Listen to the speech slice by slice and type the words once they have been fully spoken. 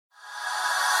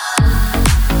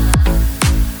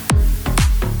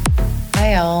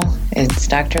It's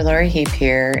Dr. Lori Heap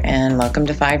here, and welcome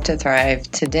to Five to Thrive.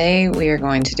 Today, we are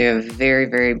going to do a very,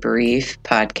 very brief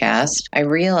podcast. I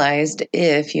realized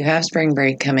if you have spring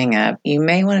break coming up, you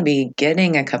may want to be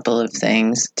getting a couple of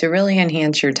things to really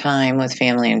enhance your time with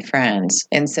family and friends.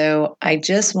 And so I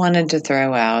just wanted to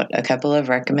throw out a couple of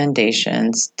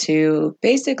recommendations to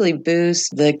basically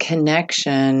boost the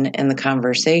connection and the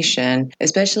conversation,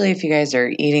 especially if you guys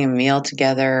are eating a meal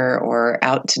together or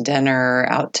out to dinner,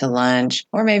 out to lunch,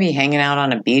 or maybe hanging out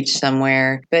on a beach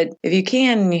somewhere. But if you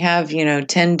can, you have, $10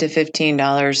 to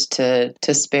 $15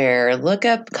 to spare, look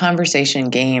up conversation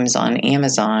games on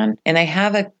Amazon. And I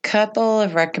have a couple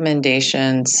of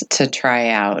recommendations to try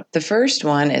out. The first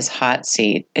one is Hot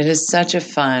Seat. It is such a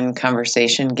fun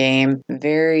conversation game,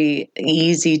 very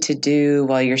easy to do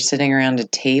while you're sitting around a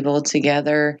table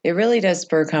together. It really does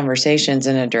spur conversations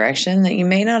in a direction that you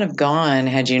may not have gone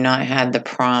had you not had the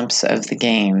prompts of the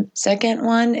game. Second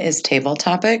one is Table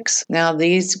Topics. Now,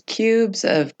 these cubes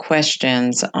of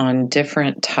questions on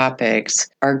different topics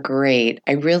are great.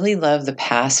 I really love the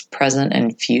past, present,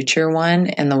 and future one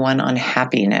and the one on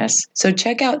happiness. So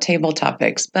check out Table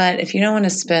Topics. But if you don't want to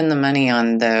spend the money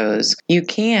on those, you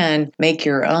can make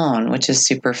your own, which is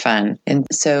super fun. And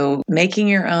so making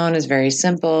your own is very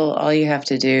simple. All you have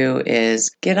to do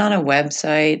is get on a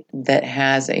website that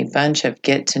has a bunch of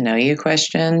get to know you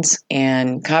questions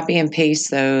and copy and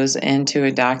paste those into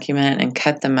a document and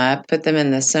cut them up, put them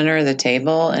in the center of the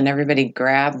table, and everybody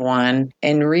grab one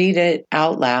and read it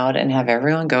out loud and have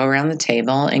everyone go around the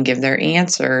table and give their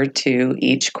answer to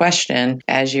each question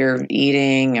as you're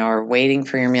eating or waiting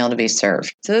for your meal to be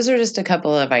served. So those are just a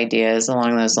couple of ideas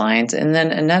along those lines. And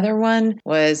then another one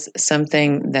was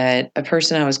something that a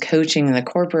person I was coaching in the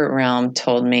corporate realm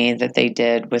told me that they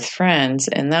did with friends,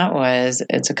 and that was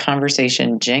it's a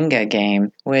conversation Jenga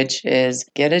game, which is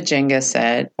get a Jenga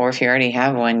set, or if you already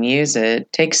have one, use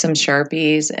it. Take some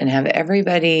Sharpies and have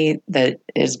everybody that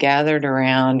is gathered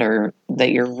around or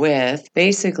that you're with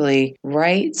basically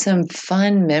write some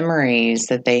fun memories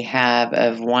that they have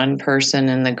of one person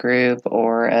in the group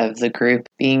or of the group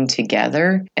being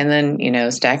together. And then,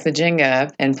 stack the Jenga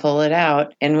up and pull it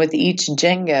out. And with each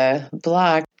Jenga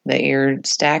block that you're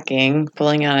stacking,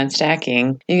 pulling out and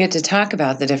stacking, you get to talk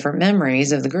about the different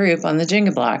memories of the group on the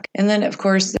Jenga block. And then, of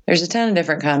course, there's a ton of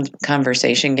different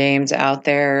conversation games out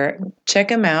there. Check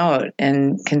them out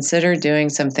and consider doing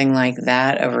something like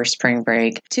that over spring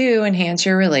break to enhance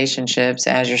your relationships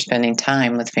as you're spending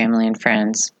time with family and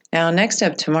friends. Now, next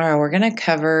up tomorrow, we're going to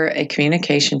cover a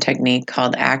communication technique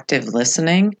called active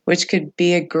listening, which could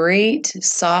be a great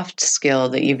soft skill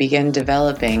that you begin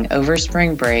developing over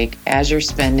spring break as you're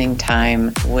spending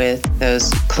time with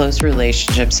those close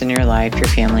relationships in your life, your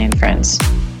family and friends.